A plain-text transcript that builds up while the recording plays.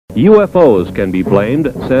UFOs can be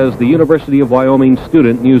blamed, says the University of Wyoming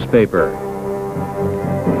student newspaper.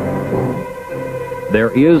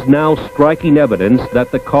 There is now striking evidence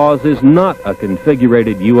that the cause is not a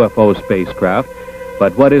configurated UFO spacecraft,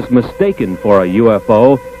 but what is mistaken for a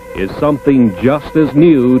UFO is something just as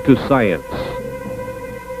new to science.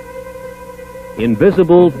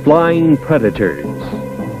 Invisible flying predators,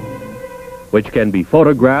 which can be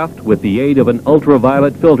photographed with the aid of an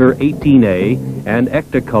ultraviolet filter 18A and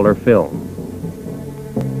Ectacolor film.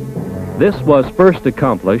 This was first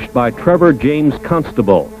accomplished by Trevor James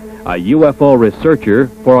Constable, a UFO researcher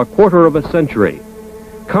for a quarter of a century.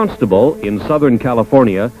 Constable, in Southern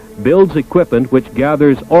California, builds equipment which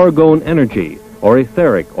gathers orgone energy, or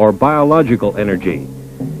etheric or biological energy.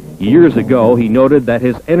 Years ago, he noted that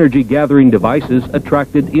his energy-gathering devices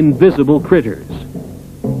attracted invisible critters.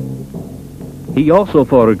 He also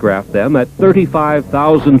photographed them at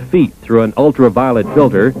 35,000 feet through an ultraviolet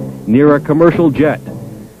filter near a commercial jet.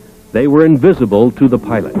 They were invisible to the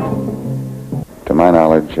pilot. To my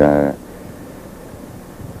knowledge,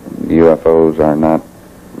 UFOs are not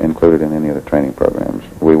included in any of the training programs.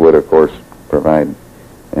 We would, of course, provide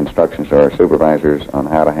instructions to our supervisors on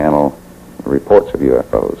how to handle reports of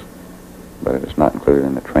UFOs, but it is not included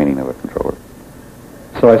in the training of a controller.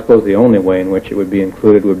 So I suppose the only way in which it would be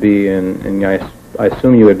included would be in I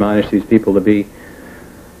assume you admonish these people to be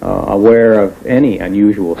aware of any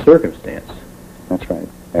unusual circumstance. That's right,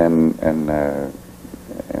 and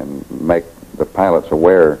make the pilots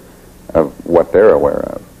aware of what they're aware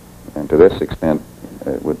of, and to this extent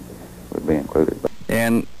it would be included.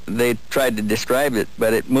 And they tried to describe it,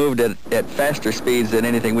 but it moved at faster speeds than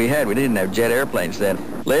anything we had. We didn't have jet airplanes then.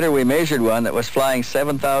 Later we measured one that was flying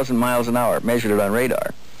 7,000 miles an hour, measured it on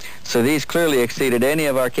radar. So these clearly exceeded any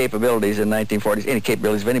of our capabilities in 1940s, any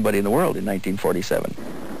capabilities of anybody in the world in 1947.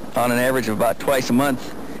 On an average of about twice a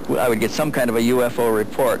month, I would get some kind of a UFO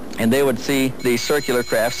report, and they would see these circular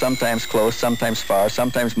craft, sometimes close, sometimes far,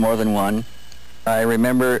 sometimes more than one. I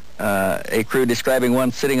remember a crew describing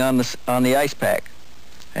one sitting on the ice pack,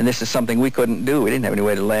 and this is something we couldn't do. We didn't have any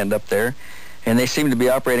way to land up there, and they seemed to be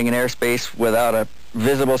operating in airspace without a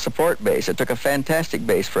visible support base. It took a fantastic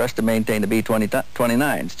base for us to maintain the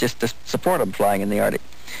B-29s, just to support them flying in the Arctic.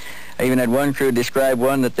 I even had one crew describe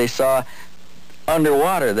one that they saw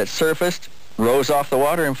underwater that surfaced, rose off the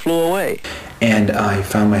water, and flew away. And I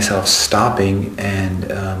found myself stopping and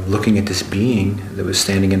looking at this being that was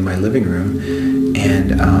standing in my living room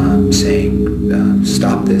and saying,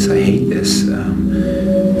 stop this, I hate this,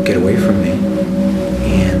 get away from me.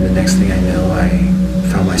 And the next thing I know, I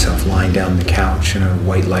found myself lying down on the couch and a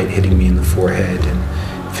white light hitting me in the forehead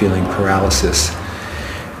and feeling paralysis.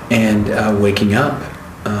 And waking up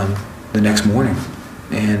the next morning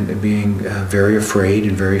and being very afraid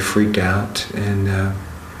and very freaked out and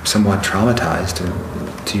somewhat traumatized,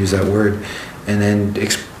 to use that word, and then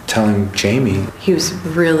telling Jamie. He was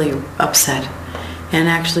really upset, and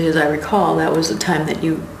actually, as I recall, that was the time that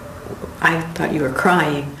I thought you were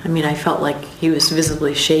crying. I mean, I felt like he was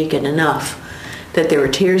visibly shaken enough that there were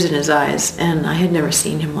tears in his eyes, and I had never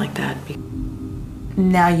seen him like that.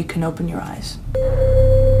 Now you can open your eyes.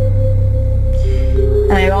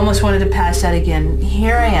 And I almost wanted to pass out again.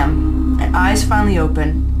 Here I am, my eyes finally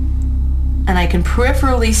open, and I can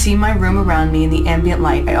peripherally see my room around me in the ambient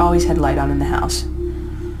light. I always had light on in the house.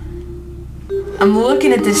 I'm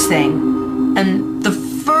looking at this thing, and the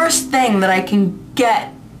first thing that I can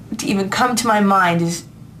get to even come to my mind is,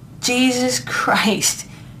 Jesus Christ,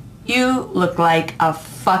 you look like a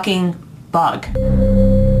fucking bug.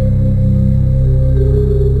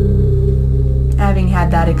 Having had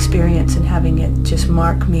that experience and having it just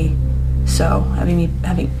mark me so, having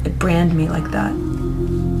it brand me like that,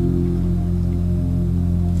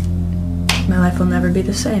 my life will never be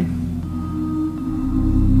the same.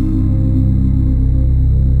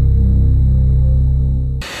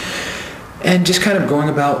 And just kind of going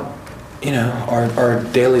about, you know, our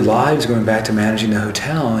daily lives, going back to managing the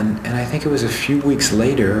hotel, and I think it was a few weeks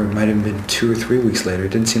later, it might have been 2 or 3 weeks later, it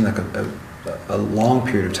didn't seem like a long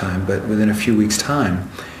period of time, but within a few weeks' time,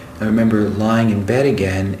 I remember lying in bed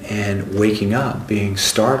again and waking up, being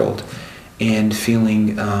startled, and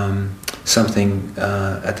feeling something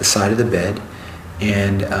at the side of the bed,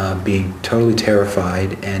 and being totally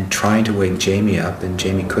terrified and trying to wake Jamie up, and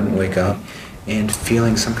Jamie couldn't wake up, and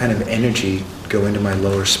feeling some kind of energy go into my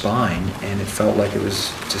lower spine, and it felt like it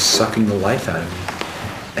was just sucking the life out of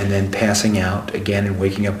me. And then passing out again and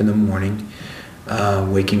waking up in the morning,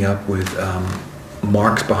 waking up with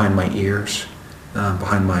marks behind my ears,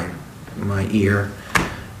 behind my ear,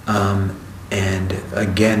 and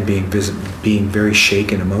again being very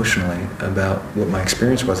shaken emotionally about what my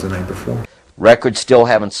experience was the night before. Records still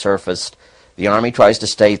haven't surfaced. The Army tries to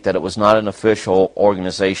state that it was not an official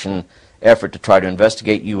organization effort to try to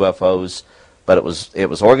investigate UFOs, but it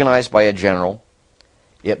was organized by a general.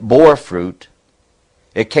 It bore fruit.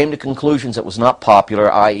 It came to conclusions it was not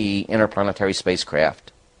popular, i.e. interplanetary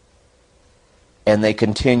spacecraft. And they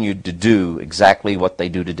continued to do exactly what they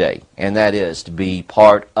do today, and that is to be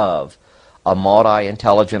part of a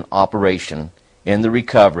multi-intelligent operation in the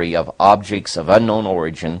recovery of objects of unknown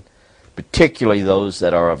origin, particularly those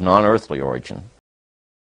that are of non-earthly origin.